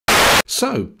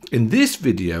So, in this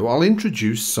video I'll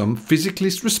introduce some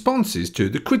physicalist responses to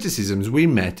the criticisms we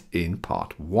met in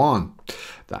part 1.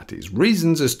 That is,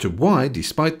 reasons as to why,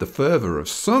 despite the fervour of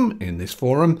some in this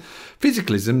forum,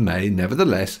 physicalism may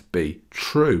nevertheless be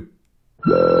true.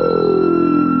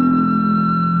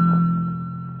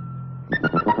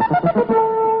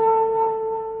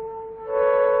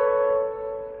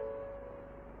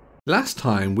 Last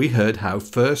time we heard how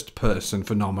first-person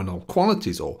phenomenal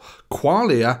qualities, or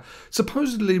Qualia,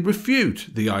 supposedly refute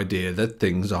the idea that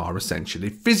things are essentially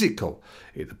physical,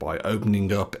 either by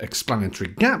opening up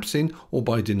explanatory gaps in or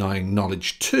by denying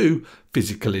knowledge to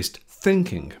physicalist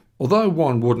thinking. Although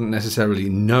one wouldn't necessarily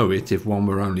know it if one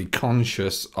were only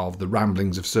conscious of the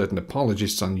ramblings of certain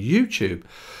apologists on YouTube,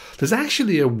 there's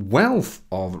actually a wealth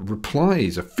of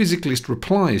replies, of physicalist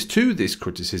replies to this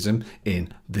criticism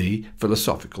in the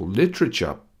philosophical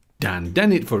literature.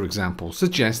 Dennett, for example,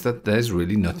 suggests that there's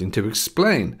really nothing to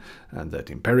explain, and that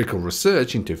empirical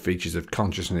research into features of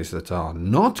consciousness that are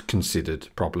not considered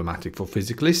problematic for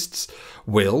physicalists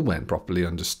will, when properly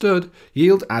understood,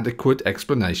 yield adequate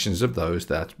explanations of those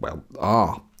that, well,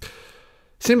 are.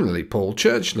 Similarly, Paul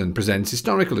Churchland presents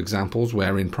historical examples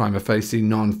wherein prima facie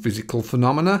non-physical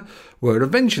phenomena were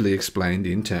eventually explained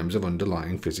in terms of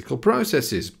underlying physical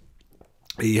processes.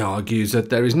 He argues that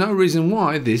there is no reason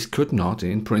why this could not,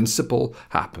 in principle,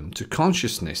 happen to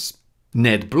consciousness.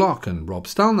 Ned Block and Rob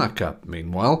Stalnaker,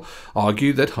 meanwhile,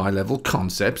 argue that high-level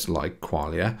concepts like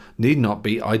Qualia need not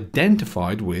be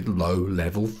identified with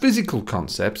low-level physical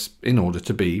concepts in order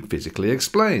to be physically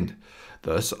explained.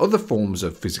 Thus, other forms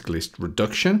of physicalist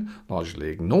reduction, largely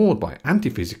ignored by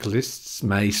anti-physicalists,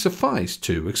 may suffice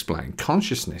to explain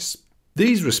consciousness.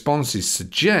 These responses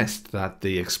suggest that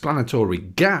the explanatory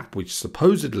gap which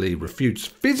supposedly refutes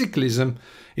physicalism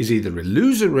is either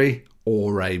illusory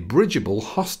or a bridgeable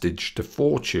hostage to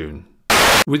fortune.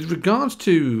 With regards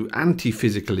to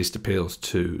anti-physicalist appeals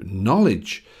to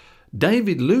knowledge,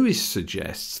 David Lewis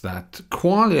suggests that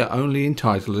Qualia only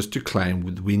entitle us to claim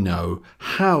that we know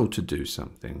how to do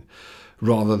something,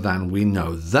 rather than we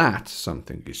know that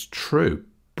something is true.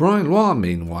 Brian Loire,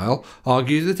 meanwhile,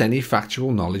 argues that any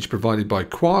factual knowledge provided by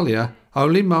Qualia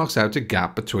only marks out a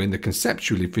gap between the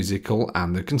conceptually physical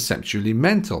and the conceptually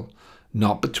mental,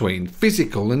 not between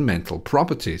physical and mental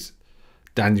properties.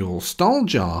 Daniel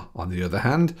Stoljar, on the other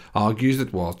hand, argues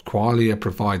that whilst Qualia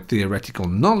provide theoretical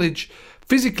knowledge,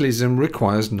 physicalism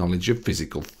requires knowledge of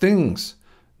physical things.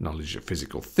 Knowledge of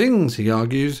physical things, he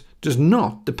argues, does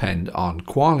not depend on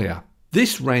Qualia.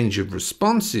 This range of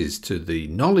responses to the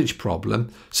knowledge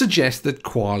problem suggests that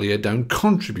Qualia don't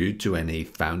contribute to any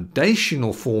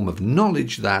foundational form of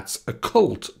knowledge that's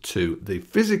occult to the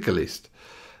physicalist.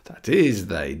 That is,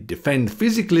 they defend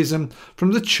physicalism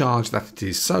from the charge that it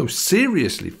is so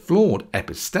seriously flawed,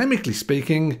 epistemically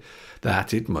speaking,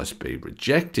 that it must be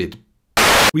rejected.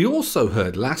 We also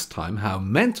heard last time how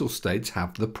mental states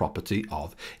have the property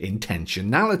of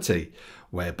intentionality,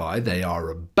 whereby they are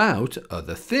about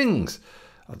other things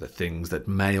that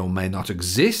may or may not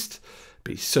exist,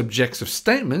 be subjects of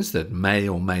statements that may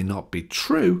or may not be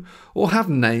true, or have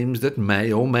names that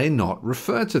may or may not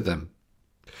refer to them.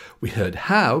 We heard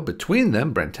how, between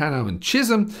them, Brentano and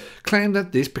Chisholm claim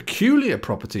that this peculiar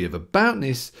property of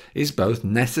aboutness is both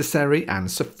necessary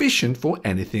and sufficient for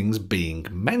anything's being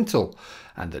mental,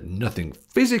 and that nothing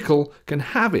physical can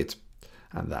have it,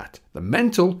 and that the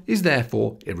mental is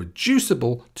therefore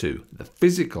irreducible to the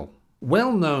physical.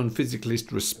 Well-known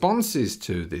physicalist responses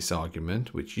to this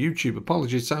argument, which YouTube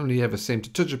apologists only ever seem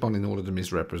to touch upon in order to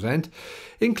misrepresent,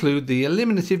 include the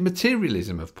eliminative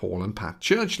materialism of Paul and Pat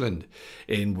Churchland,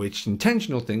 in which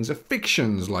intentional things are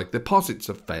fictions like the posits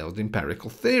of failed empirical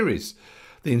theories.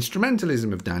 The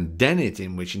instrumentalism of Dennett,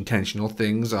 in which intentional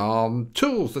things are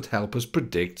tools that help us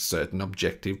predict certain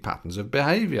objective patterns of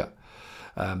behaviour.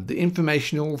 The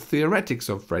informational theoretics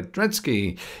of Fred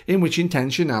Dredske, in which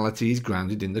intentionality is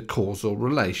grounded in the causal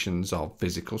relations of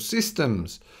physical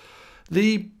systems.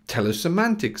 The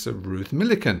telesemantics of Ruth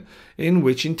Millikan, in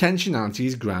which intentionality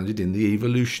is grounded in the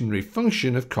evolutionary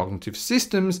function of cognitive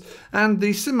systems, and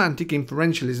the semantic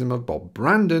inferentialism of Bob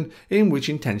Brandon, in which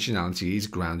intentionality is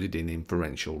grounded in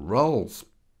inferential roles.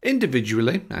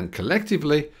 Individually and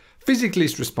collectively,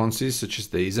 physicalist responses such as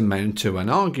these amount to an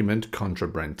argument contra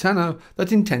Brentano that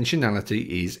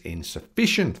intentionality is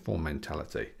insufficient for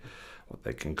mentality. What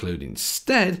they conclude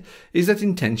instead is that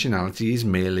intentionality is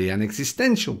merely an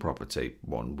existential property,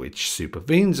 one which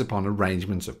supervenes upon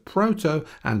arrangements of proto-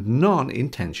 and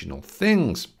non-intentional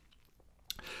things.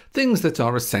 Things that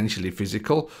are essentially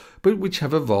physical, but which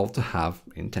have evolved to have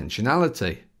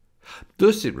intentionality.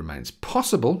 Thus it remains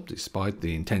possible, despite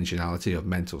the intentionality of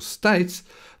mental states,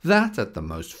 that at the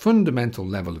most fundamental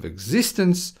level of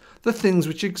existence, the things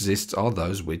which exist are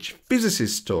those which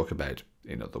physicists talk about.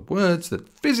 In other words,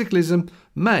 that physicalism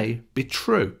may be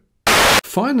true.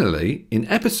 Finally, in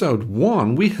episode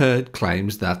 1, we heard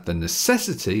claims that the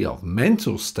necessity of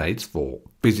mental states for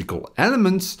physical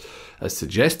elements, as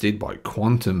suggested by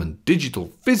quantum and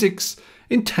digital physics,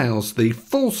 entails the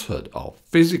falsehood of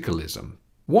physicalism.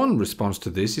 One response to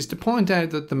this is to point out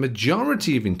that the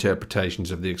majority of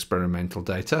interpretations of the experimental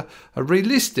data are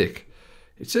realistic.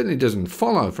 It certainly doesn't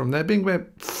follow from there being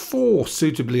about 4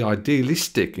 suitably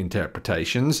idealistic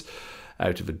interpretations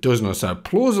out of a dozen or so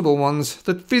plausible ones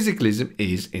that physicalism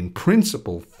is in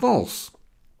principle false.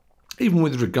 Even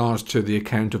with regards to the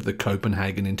account of the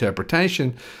Copenhagen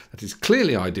interpretation that is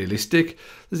clearly idealistic,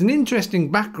 there's an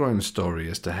interesting background story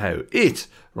as to how it,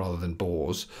 rather than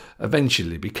Bohr's,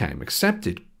 eventually became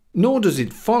accepted. Nor does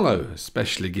it follow,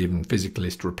 especially given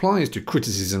physicalist replies to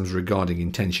criticisms regarding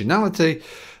intentionality,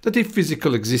 that if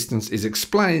physical existence is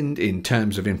explained in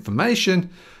terms of information,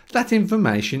 that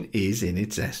information is in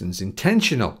its essence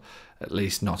intentional, at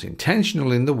least not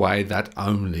intentional in the way that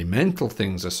only mental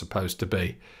things are supposed to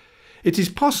be. It is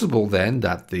possible then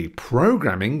that the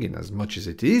programming, in as much as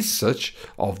it is such,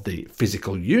 of the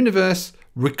physical universe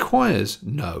requires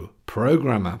no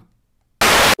programmer.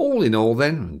 All in all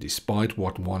then, and despite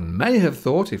what one may have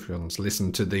thought if one's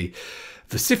listened to the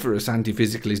vociferous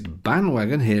anti-physicalist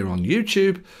bandwagon here on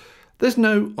YouTube, there's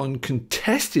no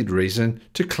uncontested reason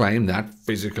to claim that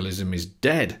physicalism is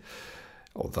dead,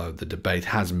 although the debate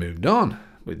has moved on.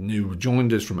 With new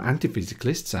rejoinders from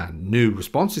anti-physicalists and new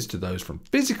responses to those from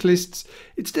physicalists,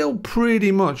 it's still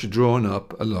pretty much drawn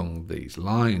up along these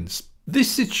lines. This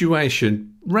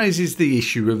situation raises the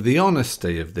issue of the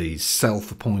honesty of these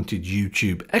self-appointed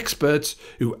YouTube experts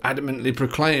who adamantly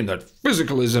proclaim that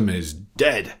physicalism is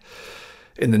dead.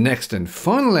 In the next and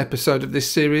final episode of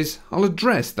this series, I'll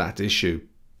address that issue.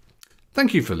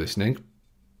 Thank you for listening.